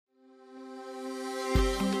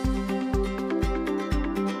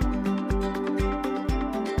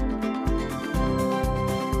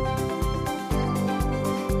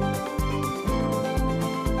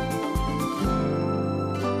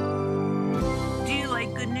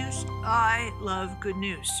I love good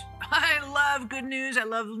news. I love good news. I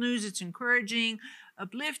love news that's encouraging,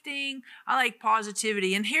 uplifting. I like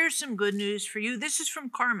positivity. And here's some good news for you. This is from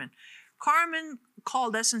Carmen. Carmen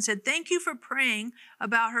called us and said, "Thank you for praying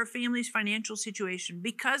about her family's financial situation.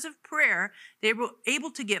 Because of prayer, they were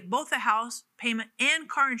able to get both the house payment and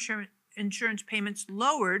car insurance payments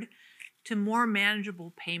lowered to more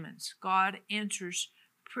manageable payments." God answers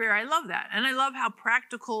prayer. I love that. And I love how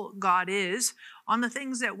practical God is on the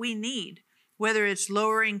things that we need, whether it's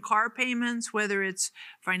lowering car payments, whether it's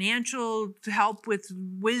financial help with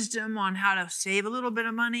wisdom on how to save a little bit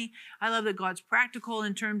of money. I love that God's practical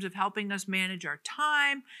in terms of helping us manage our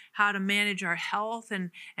time, how to manage our health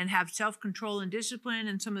and have self-control and discipline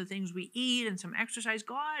and some of the things we eat and some exercise.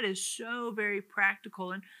 God is so very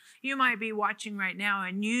practical. And you might be watching right now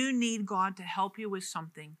and you need God to help you with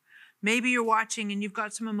something. Maybe you're watching and you've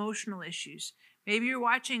got some emotional issues. Maybe you're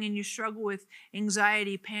watching and you struggle with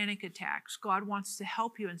anxiety, panic attacks. God wants to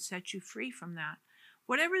help you and set you free from that.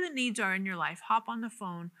 Whatever the needs are in your life, hop on the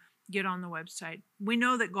phone, get on the website. We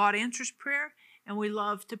know that God answers prayer, and we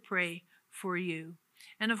love to pray for you.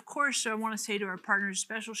 And of course, I want to say to our partners,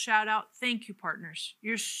 special shout out. Thank you, partners.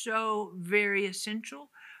 You're so very essential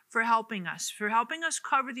for helping us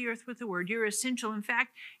cover the earth with the word. You're essential. In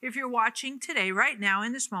fact, if you're watching today, right now,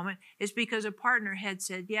 in this moment, it's because a partner had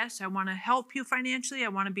said, "Yes, I want to help you financially. I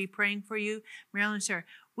want to be praying for you." Marilyn and Sarah,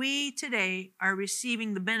 we today are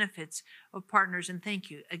receiving the benefits of partners, and thank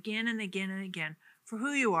you again and again and again for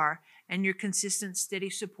who you are and your consistent, steady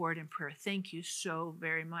support and prayer. Thank you so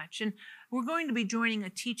very much. And we're going to be joining a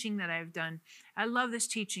teaching that I've done. I love this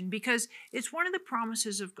teaching because it's one of the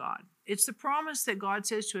promises of God. It's the promise that God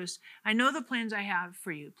says to us, "I know the plans I have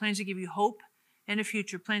for you, plans to give you hope and a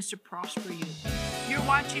future, plans to prosper you." You're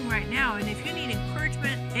watching right now, and if you need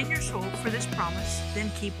encouragement in your soul for this promise,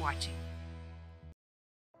 then keep watching.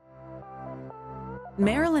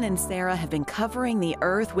 Marilyn and Sarah have been covering the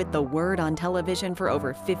earth with the Word on television for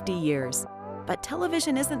over 50 years. But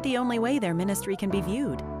television isn't the only way their ministry can be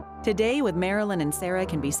viewed. Today with Marilyn and Sarah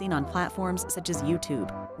can be seen on platforms such as YouTube,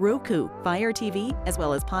 Roku, Fire TV, as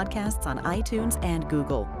well as podcasts on iTunes and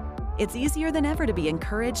Google. It's easier than ever to be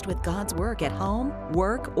encouraged with God's work at home,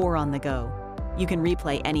 work, or on the go. You can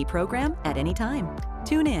replay any program at any time.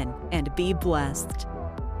 Tune in and be blessed.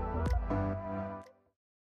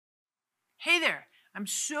 Hey there. I'm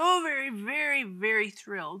so very, very, very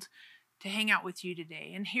thrilled to hang out with you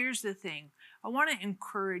today. And here's the thing. I want to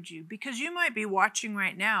encourage you because you might be watching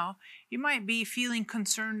right now. You might be feeling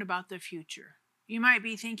concerned about the future. You might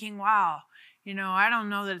be thinking, wow, I don't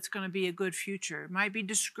know that it's going to be a good future. You might be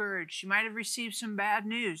discouraged. You might have received some bad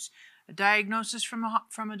news, a diagnosis from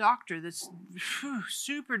a doctor that's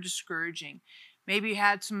super discouraging. Maybe you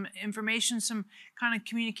had some information, some kind of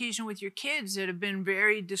communication with your kids that have been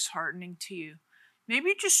very disheartening to you. Maybe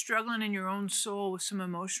you're just struggling in your own soul with some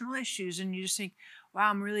emotional issues and you just think, wow,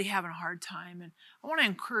 I'm really having a hard time. And I want to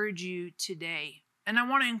encourage you today. And I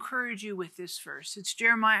want to encourage you with this verse. It's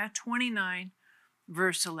Jeremiah 29,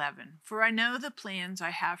 verse 11. "For I know the plans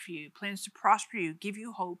I have for you, plans to prosper you, give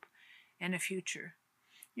you hope and a future."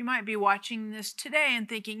 You might be watching this today and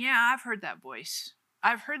thinking, yeah, I've heard that voice.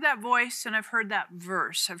 I've heard that voice and I've heard that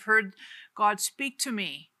verse. I've heard God speak to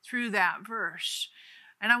me through that verse.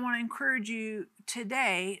 And I want to encourage you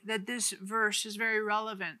today that this verse is very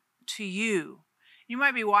relevant to you. You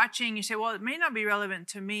might be watching, you say, well, it may not be relevant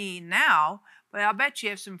to me now, but I'll bet you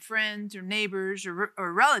have some friends or neighbors or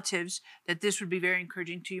relatives that this would be very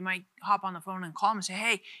encouraging to. You might hop on the phone and call them and say,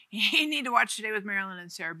 hey, you need to watch Today with Marilyn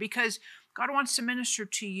and Sarah, because God wants to minister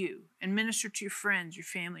to you and minister to your friends, your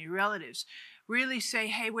family, your relatives. Really say,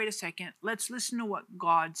 hey, wait a second, let's listen to what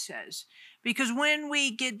God says. Because when we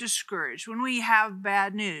get discouraged, when we have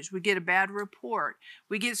bad news, we get a bad report,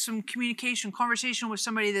 we get some conversation with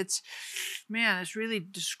somebody that's really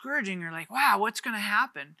discouraging. You're like, wow, what's going to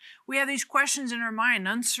happen? We have these questions in our mind,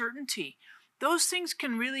 uncertainty. Those things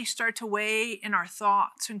can really start to weigh in our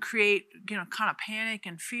thoughts and create, kind of panic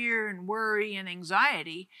and fear and worry and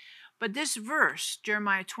anxiety. But this verse,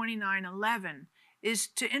 Jeremiah 29:11, is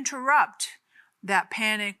to interrupt that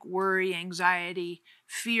panic, worry, anxiety,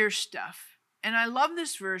 fear stuff. And I love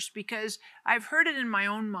this verse because I've heard it in my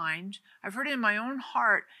own mind. I've heard it in my own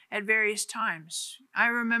heart at various times. I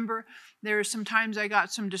remember there were some times I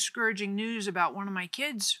got some discouraging news about one of my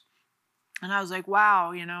kids. And I was like,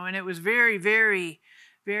 wow, and it was very, very,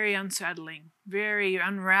 very unsettling, very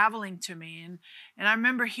unraveling to me. And I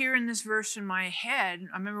remember hearing this verse in my head.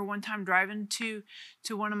 I remember one time driving to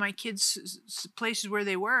one of my kids' places where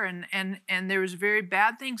they were, and there was very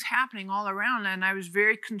bad things happening all around, and I was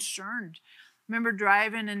very concerned. remember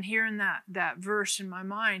driving and hearing that verse in my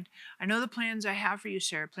mind. I know the plans I have for you,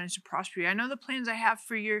 Sarah, plans to prosper you. I know the plans I have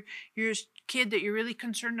for your kid that you're really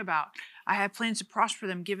concerned about. I have plans to prosper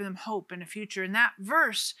them, giving them hope and a future. And that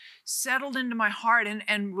verse settled into my heart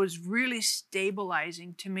and was really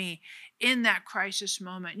stabilizing to me in that crisis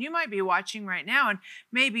moment. You might be watching right now, and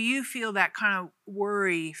maybe you feel that kind of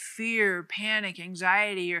worry, fear, panic,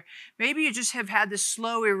 anxiety, or maybe you just have had this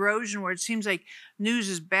slow erosion where it seems like news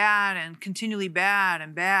is bad and continually bad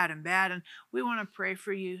and bad and bad. And we want to pray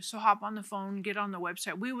for you. So hop on the phone, get on the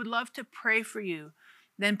website. We would love to pray for you.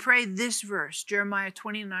 Then pray this verse, Jeremiah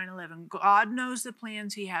 29:11. God knows the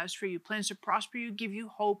plans he has for you, plans to prosper you, give you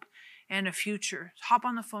hope and a future. Hop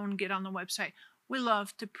on the phone, get on the website. We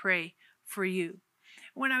love to pray for you.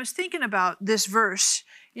 When I was thinking about this verse,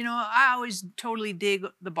 I always totally dig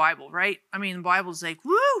the Bible, right? I mean, the Bible's like,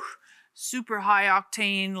 woo, super high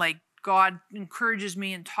octane, like God encourages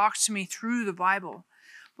me and talks to me through the Bible.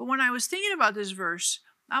 But when I was thinking about this verse,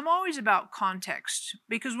 I'm always about context,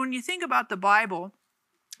 because when you think about the Bible,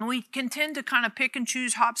 we can tend to kind of pick and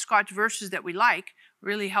choose hopscotch verses that we like,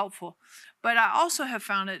 really helpful. But I also have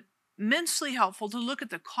found it immensely helpful to look at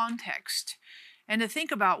the context and to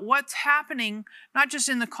think about what's happening, not just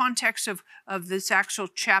in the context of this actual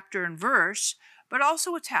chapter and verse, but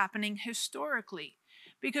also what's happening historically.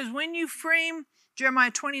 Because when you frame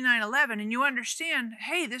Jeremiah 29:11 and you understand,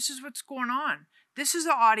 hey, this is what's going on. This is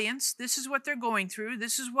the audience. This is what they're going through.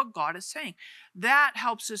 This is what God is saying. That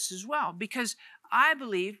helps us as well, because I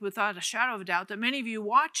believe, without a shadow of a doubt, that many of you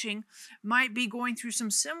watching might be going through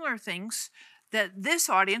some similar things that this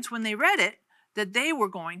audience, when they read it, that they were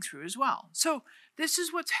going through as well. So this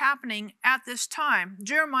is what's happening at this time.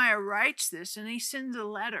 Jeremiah writes this and he sends a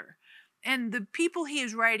letter. And the people he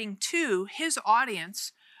is writing to, his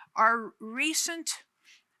audience, are recent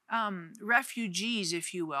refugees,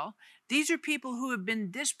 if you will. These are people who have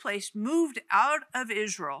been displaced, moved out of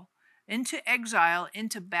Israel into exile,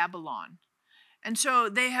 into Babylon. And so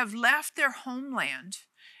they have left their homeland.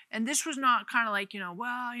 And this was not kind of like,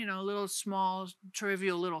 a little small,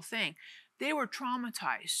 trivial little thing. They were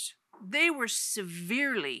traumatized. They were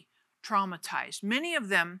severely traumatized. Many of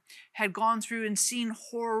them had gone through and seen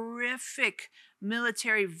horrific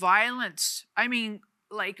military violence. I mean,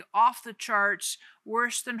 like off the charts,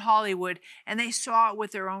 worse than Hollywood, and they saw it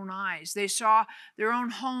with their own eyes. They saw their own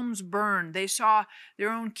homes burned. They saw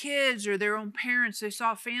their own kids or their own parents. They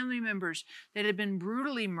saw family members that had been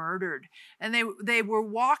brutally murdered. And they were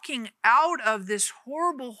walking out of this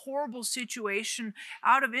horrible, horrible situation,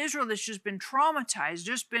 out of Israel that's just been traumatized,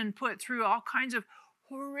 just been put through all kinds of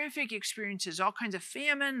horrific experiences, all kinds of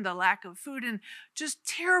famine, the lack of food, and just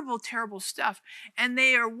terrible, terrible stuff. And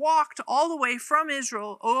they are walked all the way from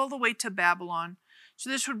Israel, all the way to Babylon. So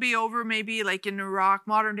this would be over maybe like in Iraq,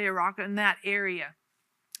 modern day Iraq, in that area.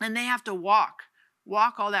 And they have to walk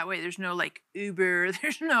all that way. There's no like Uber,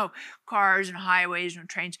 there's no cars and highways, no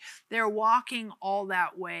trains. They're walking all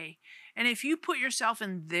that way. And if you put yourself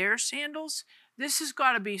in their sandals, this has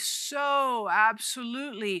got to be so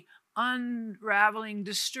absolutely unraveling,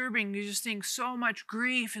 disturbing. You just think so much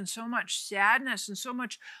grief and so much sadness and so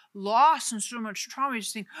much loss and so much trauma. You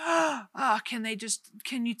just think,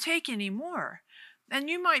 can you take any more? And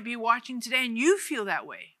you might be watching today and you feel that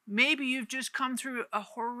way. Maybe you've just come through a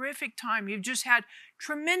horrific time. You've just had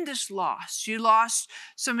tremendous loss. You lost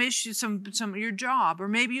some issues, some your job, or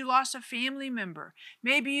maybe you lost a family member.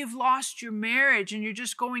 Maybe you've lost your marriage and you're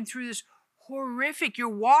just going through this horrific. You're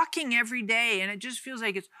walking every day and it just feels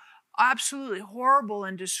like it's absolutely horrible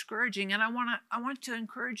and discouraging. And I want to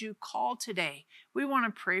encourage you, call today. We want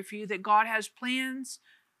to pray for you that God has plans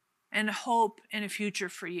and hope and a future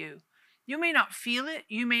for you. You may not feel it.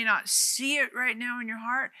 You may not see it right now in your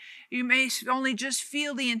heart. You may only just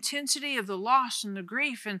feel the intensity of the loss and the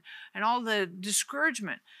grief and all the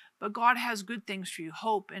discouragement. But God has good things for you,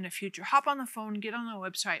 hope and a future. Hop on the phone, get on the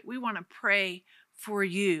website. We want to pray for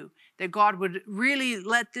you that God would really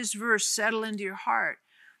let this verse settle into your heart.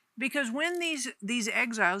 Because when these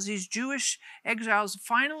exiles, these Jewish exiles,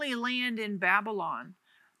 finally land in Babylon,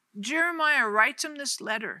 Jeremiah writes them this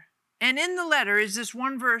letter. And in the letter is this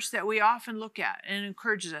one verse that we often look at and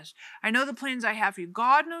encourages us. I know the plans I have for you.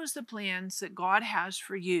 God knows the plans that God has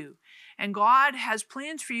for you. And God has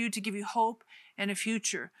plans for you to give you hope and a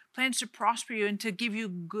future, plans to prosper you and to give you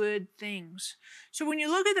good things. So when you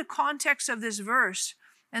look at the context of this verse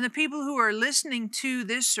and the people who are listening to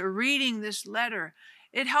this or reading this letter,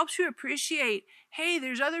 it helps you appreciate, hey,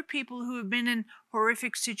 there's other people who have been in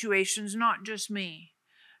horrific situations, not just me.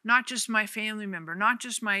 not just my family member, not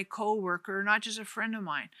just my coworker, not just a friend of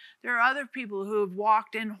mine. There are other people who have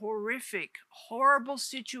walked in horrific, horrible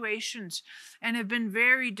situations and have been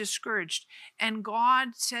very discouraged. And God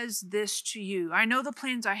says this to you: I know the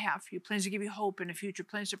plans I have for you, plans to give you hope in the future,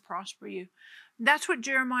 plans to prosper you. That's what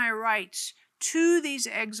Jeremiah writes to these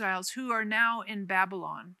exiles who are now in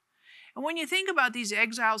Babylon. And when you think about these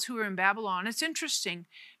exiles who are in Babylon, it's interesting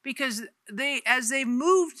because as they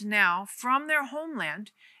moved now from their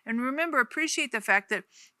homeland, and remember, appreciate the fact that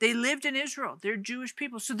they lived in Israel. They're Jewish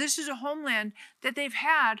people. So this is a homeland that they've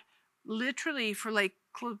had literally for like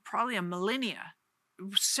probably a millennia,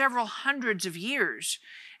 several hundreds of years.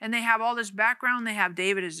 And they have all this background. They have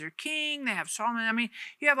David as their king. They have Solomon. I mean,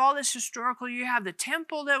 you have all this historical. You have the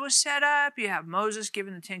temple that was set up. You have Moses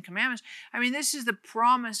giving the 10 Commandments. I mean, this is the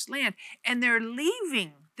promised land. And they're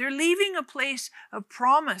leaving. They're leaving a place of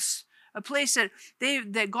promise, a place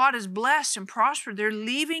that God has blessed and prospered. They're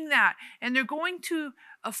leaving that. And they're going to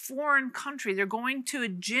a foreign country. They're going to a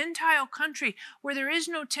Gentile country where there is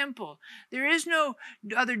no temple. There is no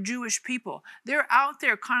other Jewish people. They're out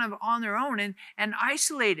there kind of on their own and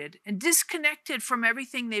isolated and disconnected from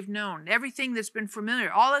everything they've known, everything that's been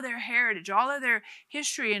familiar, all of their heritage, all of their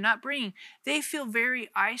history and upbringing. They feel very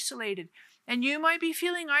isolated. And you might be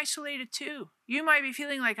feeling isolated too. You might be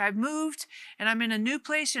feeling like I've moved and I'm in a new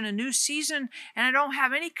place, in a new season, and I don't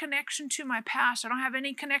have any connection to my past. I don't have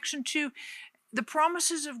any connection to the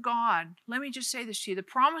promises of God. Let me just say this to you. The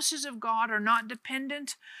promises of God are not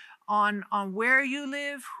dependent on where you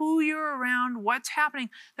live, who you're around, what's happening.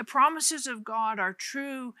 The promises of God are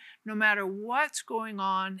true no matter what's going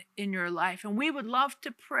on in your life. And we would love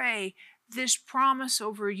to pray this promise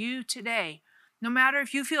over you today. No matter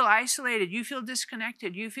if you feel isolated, you feel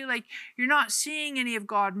disconnected, you feel like you're not seeing any of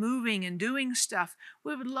God moving and doing stuff,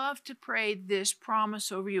 we would love to pray this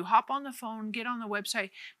promise over you. Hop on the phone, get on the website,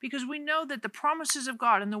 because we know that the promises of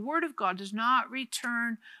God and the Word of God does not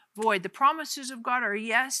return void. The promises of God are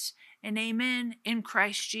yes and amen in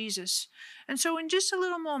Christ Jesus. And so in just a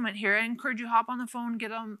little moment here, I encourage you, hop on the phone,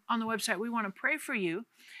 get on the website. We want to pray for you.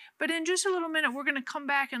 But in just a little minute, we're going to come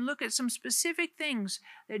back and look at some specific things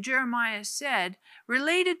that Jeremiah said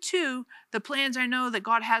related to the plans I know that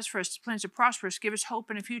God has for us, plans to prosper us, give us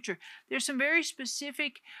hope in the future. There's some very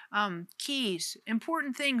specific keys,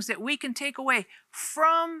 important things that we can take away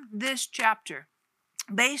from this chapter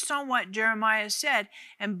based on what Jeremiah said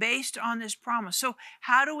and based on this promise. So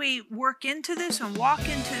how do we work into this and walk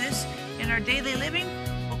into this in our daily living?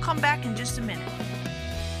 We'll come back in just a minute.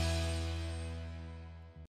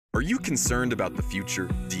 Are you concerned about the future?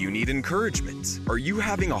 Do you need encouragement? Are you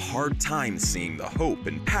having a hard time seeing the hope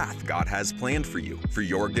and path God has planned for you? For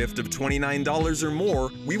your gift of $29 or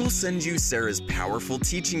more, we will send you Sarah's powerful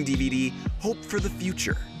teaching DVD, Hope for the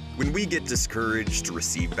Future. When we get discouraged,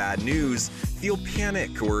 receive bad news, feel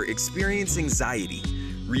panic, or experience anxiety,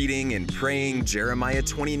 reading and praying Jeremiah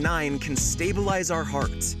 29 can stabilize our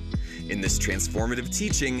hearts. In this transformative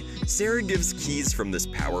teaching, Sarah gives keys from this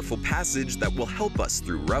powerful passage that will help us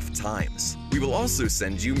through rough times. We will also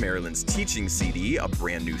send you Marilyn's teaching CD, A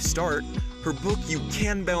Brand New Start, her book You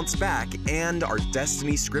Can Bounce Back, and our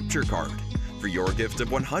Destiny Scripture Card. For your gift of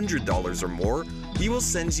 $100 or more, we will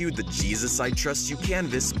send you the Jesus I Trust You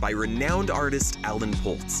canvas by renowned artist Alan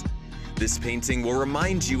Pultz. This painting will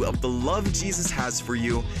remind you of the love Jesus has for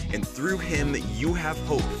you, and through him, you have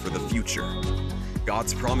hope for the future.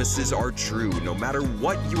 God's promises are true no matter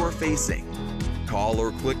what you are facing. Call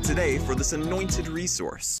or click today for this anointed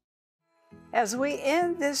resource. As we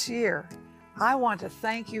end this year, I want to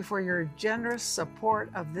thank you for your generous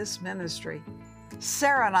support of this ministry.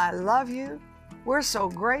 Sarah and I love you. We're so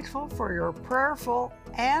grateful for your prayerful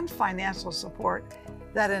and financial support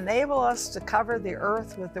that enable us to cover the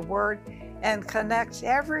earth with the Word and connect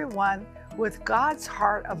everyone with God's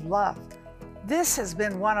heart of love. This has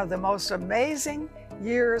been one of the most amazing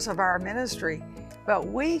years of our ministry, but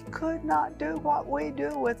we could not do what we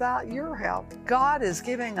do without your help. God is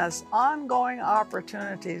giving us ongoing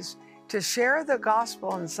opportunities to share the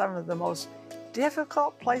gospel in some of the most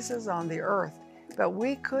difficult places on the earth, but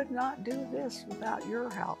we could not do this without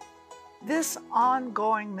your help. This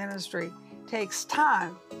ongoing ministry takes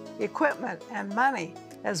time, equipment, and money,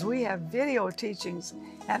 as we have video teachings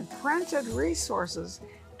and printed resources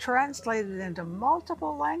translated into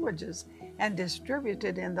multiple languages and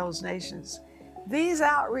distributed in those nations. These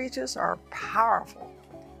outreaches are powerful.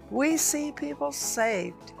 We see people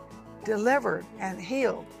saved, delivered, and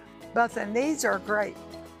healed, but the needs are great.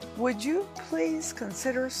 Would you please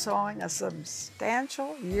consider sowing a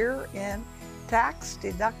substantial year-end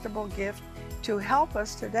tax-deductible gift to help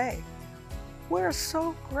us today? We're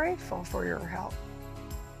so grateful for your help.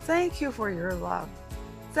 Thank you for your love.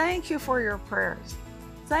 Thank you for your prayers.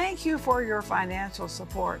 Thank you for your financial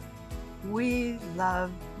support. We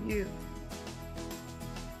love you.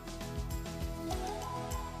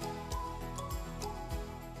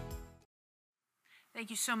 Thank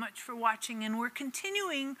you so much for watching, and we're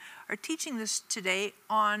continuing our teaching this today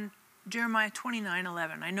on Jeremiah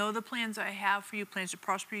 29:11. I know the plans I have for you, plans to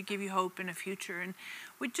prosper you, give you hope in a future. And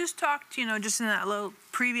we just talked, just in that little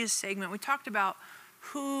previous segment, we talked about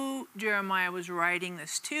who Jeremiah was writing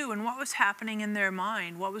this to and what was happening in their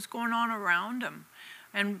mind, what was going on around them.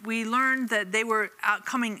 And we learned that they were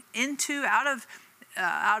coming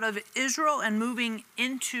out of Israel and moving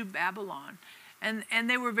into Babylon. And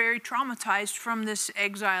they were very traumatized from this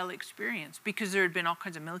exile experience because there had been all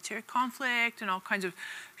kinds of military conflict and all kinds of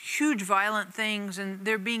huge violent things, and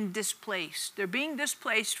they're being displaced. They're being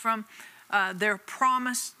displaced from their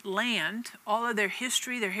promised land, all of their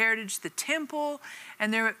history, their heritage, the temple,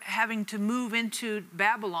 and they're having to move into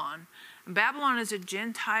Babylon. And Babylon is a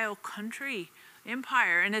Gentile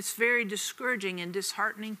empire, and it's very discouraging and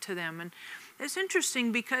disheartening to them. And it's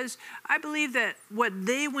interesting because I believe that what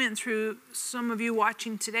they went through, some of you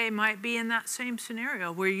watching today might be in that same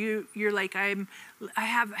scenario where you're like, I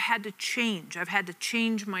have had to change. I've had to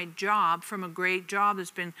change my job from a great job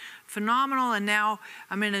that's been phenomenal, and now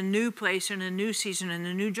I'm in a new place, in a new season, in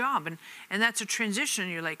a new job. And that's a transition.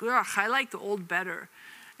 You're like, ugh, I like the old better.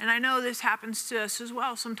 And I know this happens to us as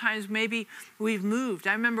well. Sometimes maybe we've moved.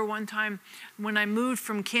 I remember one time when I moved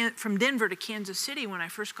from Denver to Kansas City when I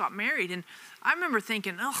first got married, and I remember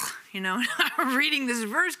thinking, I'm reading this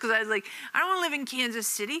verse because I was like, I don't want to live in Kansas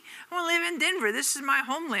City. I want to live in Denver. This is my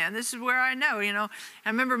homeland. This is where I know, I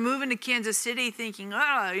remember moving to Kansas City thinking,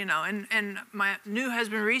 and my new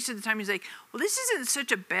husband, Reese, at the time, he's like, well, this isn't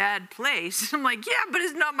such a bad place. I'm like, yeah, but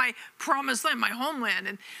it's not my promised land, my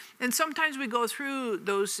homeland. And sometimes we go through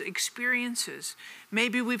those experiences.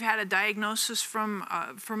 Maybe we've had a diagnosis from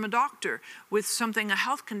a doctor with a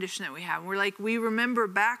health condition that we have. We remember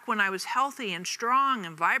back when I was healthy and strong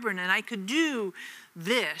and vibrant and I could do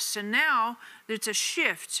this. And now it's a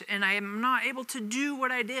shift and I am not able to do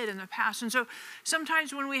what I did in the past. And so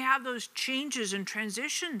sometimes when we have those changes and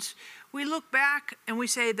transitions, we look back and we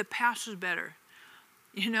say the past was better.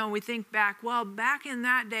 We think back, well, back in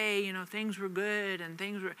that day, things were good and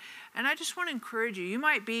and I just want to encourage you. You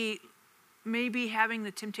might be maybe having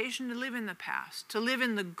the temptation to live in the past, to live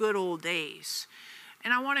in the good old days.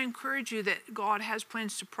 And I want to encourage you that God has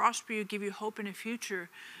plans to prosper you, give you hope in a future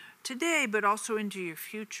today, but also into your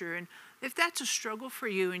future. And if that's a struggle for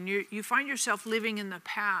you and you find yourself living in the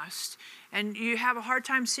past and you have a hard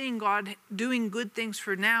time seeing God doing good things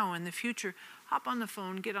for now and the future, hop on the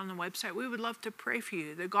phone, get on the website. We would love to pray for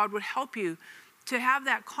you, that God would help you to have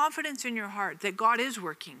that confidence in your heart that God is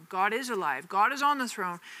working, God is alive, God is on the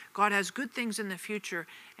throne, God has good things in the future,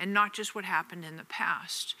 and not just what happened in the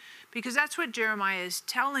past. Because that's what Jeremiah is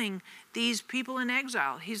telling these people in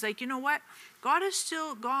exile. He's like, you know what? God is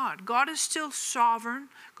still God. God is still sovereign.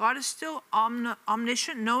 God is still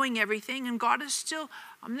omniscient, knowing everything, and God is still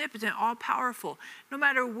omnipotent, all-powerful. No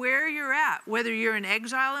matter where you're at, whether you're in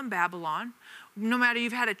exile in Babylon, no matter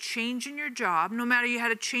you've had a change in your job, no matter you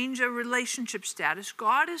had a change of relationship status,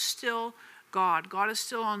 God is still God. God is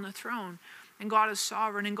still on the throne, and God is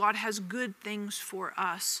sovereign, and God has good things for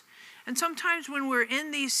us. And sometimes when we're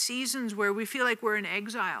in these seasons where we feel like we're in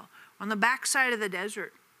exile, on the backside of the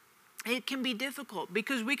desert, it can be difficult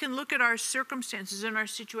because we can look at our circumstances and our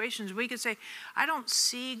situations. We can say, I don't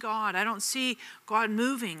see God. I don't see God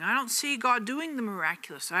moving. I don't see God doing the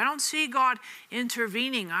miraculous. I don't see God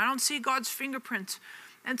intervening. I don't see God's fingerprints.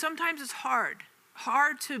 And sometimes it's hard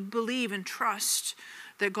to believe and trust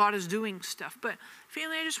that God is doing stuff. But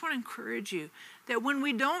family, I just want to encourage you that when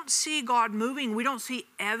we don't see God moving, we don't see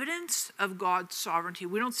evidence of God's sovereignty.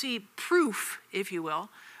 We don't see proof, if you will,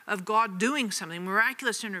 of God doing something,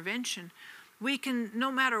 miraculous intervention. We can,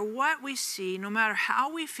 no matter what we see, no matter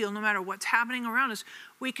how we feel, no matter what's happening around us,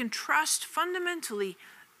 we can trust fundamentally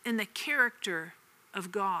in the character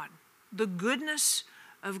of God, the goodness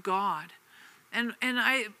of God. And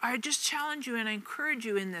I just challenge you and I encourage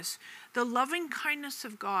you in this. The loving kindness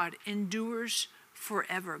of God endures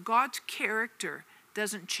forever. God's character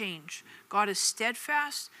doesn't change. God is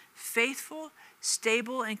steadfast, faithful,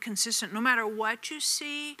 stable, and consistent. No matter what you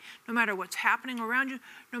see, no matter what's happening around you,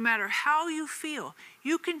 no matter how you feel,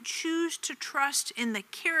 you can choose to trust in the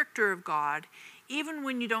character of God even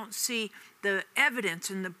when you don't see the evidence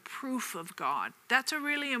and the proof of God. That's a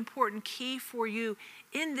really important key for you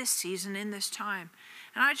in this season, in this time.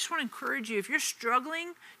 And I just want to encourage you, if you're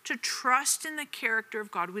struggling to trust in the character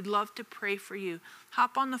of God, we'd love to pray for you.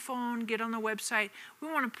 Hop on the phone, get on the website.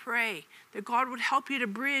 We want to pray that God would help you to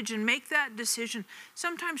bridge and make that decision.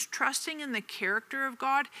 Sometimes trusting in the character of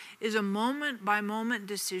God is a moment-by-moment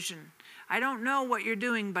decision. I don't know what you're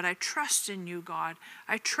doing, but I trust in you, God.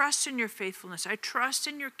 I trust in your faithfulness. I trust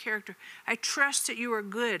in your character. I trust that you are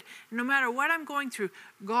good. And no matter what I'm going through,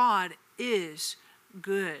 God is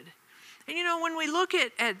good. And you know, when we look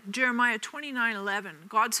at Jeremiah 29:11,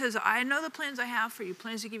 God says, I know the plans I have for you,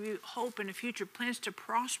 plans to give you hope in the future, plans to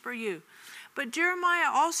prosper you. But Jeremiah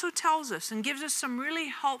also tells us and gives us some really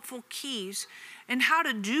helpful keys in how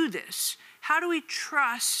to do this. How do we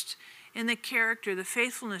trust in the character, the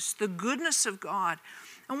faithfulness, the goodness of God?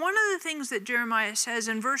 And one of the things that Jeremiah says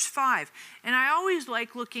in verse 5, and I always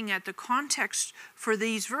like looking at the context for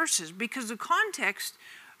these verses, because the context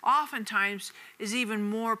oftentimes is even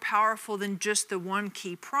more powerful than just the one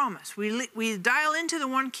key promise. We dial into the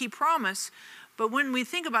one key promise, but when we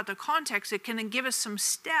think about the context, it can give us some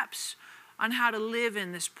steps on how to live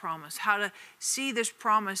in this promise, how to see this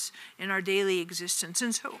promise in our daily existence.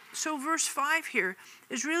 And so verse 5 here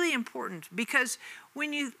is really important, because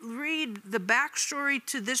when you read the backstory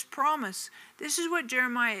to this promise, this is what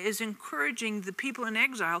Jeremiah is encouraging the people in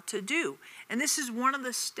exile to do. And this is one of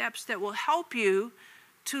the steps that will help you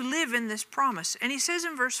to live in this promise. And he says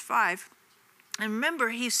in verse 5, and remember,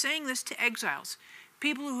 he's saying this to exiles,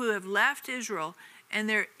 people who have left Israel and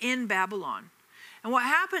they're in Babylon. And what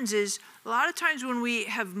happens is, a lot of times when we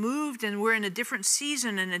have moved and we're in a different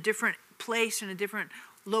season, in a different place, in a different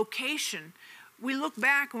location, we look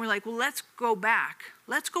back and we're like, well, let's go back.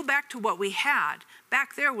 Let's go back to what we had.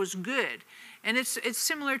 Back there was good. And it's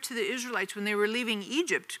similar to the Israelites when they were leaving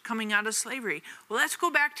Egypt, coming out of slavery. Well, let's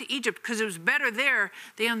go back to Egypt because it was better there,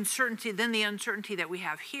 the uncertainty, than the uncertainty that we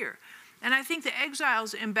have here. And I think the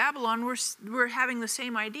exiles in Babylon were having the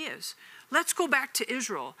same ideas. Let's go back to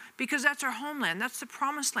Israel because that's our homeland. That's the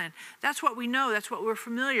promised land. That's what we know. That's what we're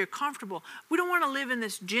familiar, comfortable. We don't want to live in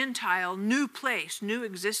this Gentile, new place, new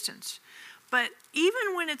existence. But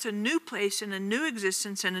even when it's a new place and a new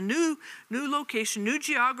existence and a new location, new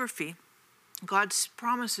geography, God's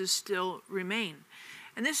promises still remain.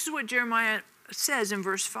 And this is what Jeremiah says in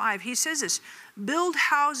verse 5. He says this, build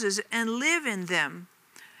houses and live in them.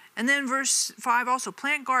 And then verse 5 also,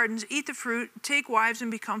 plant gardens, eat the fruit, take wives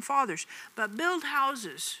and become fathers. But build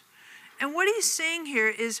houses. And what he's saying here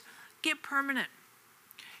is get permanent.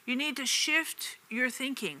 You need to shift your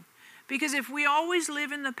thinking. Because if we always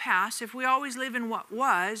live in the past, if we always live in what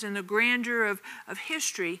was and the grandeur of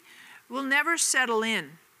history, we'll never settle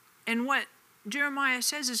in. And what Jeremiah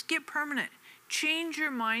says is get permanent. Change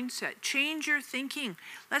your mindset. Change your thinking.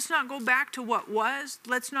 Let's not go back to what was.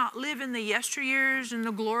 Let's not live in the yesteryears and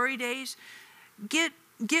the glory days. Get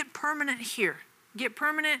permanent here. Get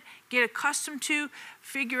permanent. Get accustomed to.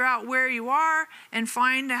 Figure out where you are and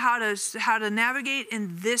find how to navigate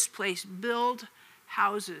in this place. Build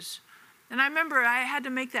houses. And I remember I had to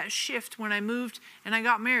make that shift when I moved and I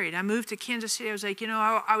got married. I moved to Kansas City. I was like,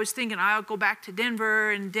 I was thinking I'll go back to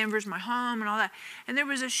Denver and Denver's my home and all that. And there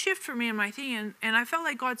was a shift for me in my thinking. And I felt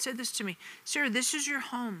like God said this to me, Sarah, this is your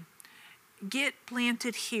home. Get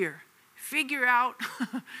planted here. Figure out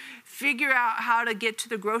how to get to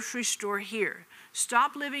the grocery store here.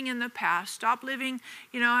 Stop living in the past. Stop living,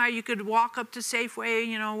 how you could walk up to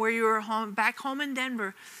Safeway, where you were home, back home in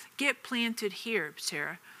Denver. Get planted here,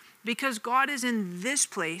 Sarah. Because God is in this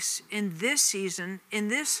place, in this season, in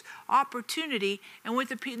this opportunity, and with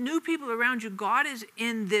the new people around you, God is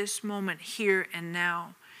in this moment, here and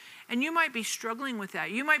now. And you might be struggling with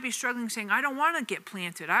that. You might be struggling saying, I don't want to get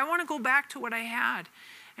planted. I want to go back to what I had.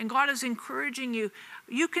 And God is encouraging you.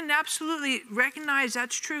 You can absolutely recognize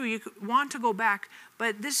that's true. You want to go back,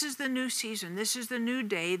 but this is the new season. This is the new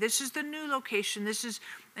day. This is the new location. This is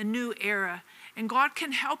a new era. And God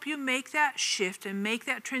can help you make that shift and make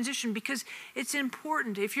that transition because it's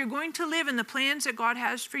important. If you're going to live in the plans that God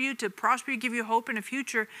has for you to prosper, give you hope in a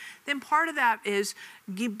future, then part of that is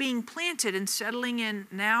being planted and settling in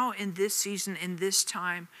now in this season, in this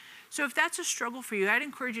time. So if that's a struggle for you, I'd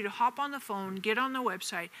encourage you to hop on the phone, get on the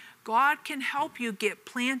website. God can help you get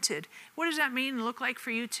planted. What does that mean and look like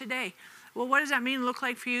for you today? Well, what does that mean look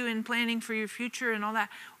like for you in planning for your future and all that?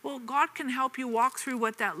 Well, God can help you walk through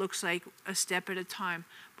what that looks like a step at a time.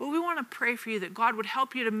 But we want to pray for you that God would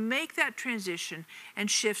help you to make that transition and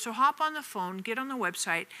shift. So hop on the phone, get on the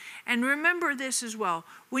website, and remember this as well.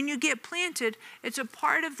 When you get planted, it's a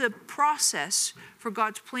part of the process for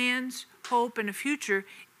God's plans, hope, and a future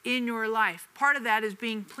in your life. Part of that is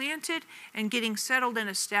being planted and getting settled and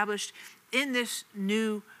established in this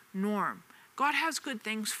new norm. God has good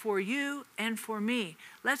things for you and for me.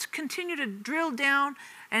 Let's continue to drill down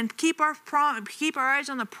and keep our eyes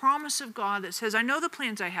on the promise of God that says, I know the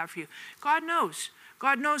plans I have for you. God knows.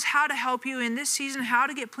 God knows how to help you in this season, how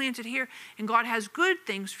to get planted here, and God has good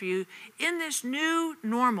things for you in this new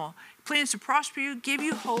normal. Plans to prosper you, give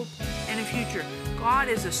you hope and a future. God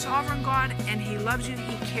is a sovereign God, and He loves you.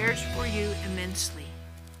 He cares for you immensely.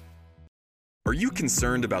 Are you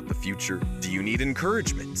concerned about the future? Do you need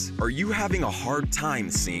encouragement? Are you having a hard time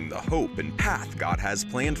seeing the hope and path God has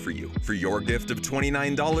planned for you? For your gift of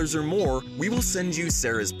 $29 or more, we will send you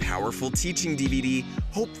Sarah's powerful teaching DVD,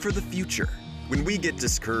 Hope for the Future. When we get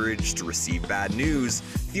discouraged, receive bad news,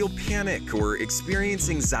 feel panic, or experience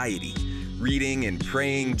anxiety, reading and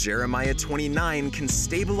praying Jeremiah 29 can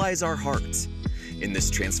stabilize our hearts. In this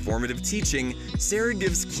transformative teaching, Sarah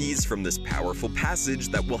gives keys from this powerful passage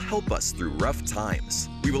that will help us through rough times.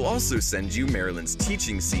 We will also send you Marilyn's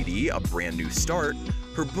teaching CD, A Brand New Start,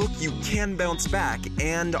 her book You Can Bounce Back,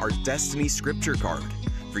 and our Destiny Scripture Card.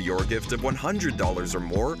 For your gift of $100 or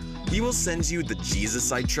more, we will send you the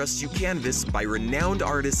Jesus I Trust You canvas by renowned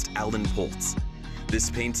artist Alan Poltz. This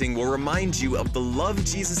painting will remind you of the love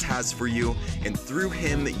Jesus has for you, and through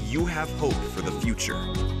Him, you have hope for the future.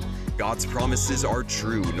 God's promises are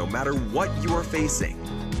true no matter what you are facing.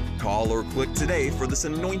 Call or click today for this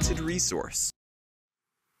anointed resource.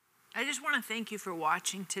 I just want to thank you for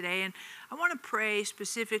watching today, and I want to pray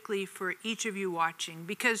specifically for each of you watching,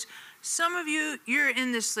 because some of you, you're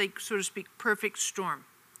in this, like, so to speak, perfect storm.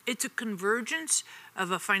 It's a convergence of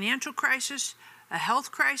a financial crisis, a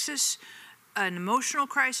health crisis, an emotional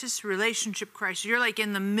crisis, relationship crisis. You're like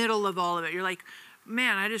in the middle of all of it. You're like,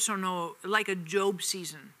 man, I just don't know, like a Job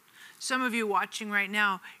season. Some of you watching right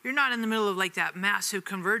now, you're not in the middle of like that massive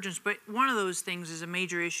convergence, but one of those things is a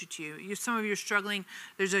major issue to you. Some of you are struggling.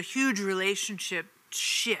 There's a huge relationship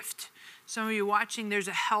shift. Some of you watching, there's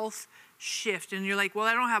a health shift, and you're like, well,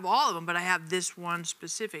 I don't have all of them, but I have this one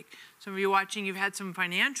specific. Some of you watching, you've had some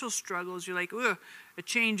financial struggles. You're like, ugh, a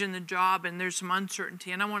change in the job, and there's some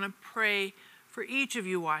uncertainty. And I want to pray for each of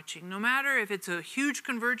you watching, no matter if it's a huge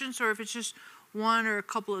convergence or if it's just one or a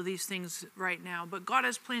couple of these things right now. But God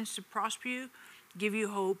has plans to prosper you, give you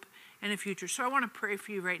hope and a future. So I want to pray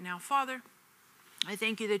for you right now. Father, I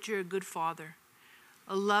thank you that you're a good Father,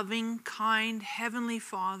 a loving, kind, heavenly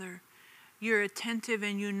Father. You're attentive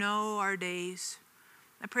and you know our days.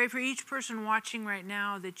 I pray for each person watching right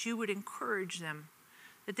now that you would encourage them,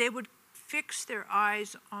 that they would fix their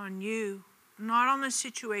eyes on you, not on the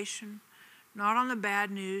situation, not on the bad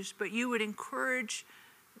news, but you would encourage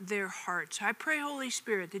their hearts. I pray, Holy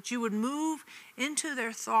Spirit, that you would move into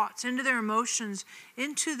their thoughts, into their emotions,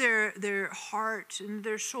 into their heart, into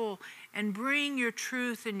their soul, and bring your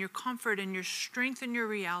truth and your comfort and your strength and your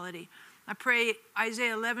reality. I pray,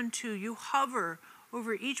 Isaiah 11:2, you hover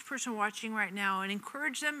over each person watching right now and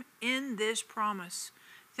encourage them in this promise.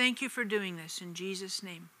 Thank you for doing this in Jesus'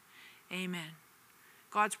 name. Amen.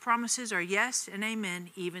 God's promises are yes and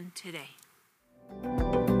amen even today.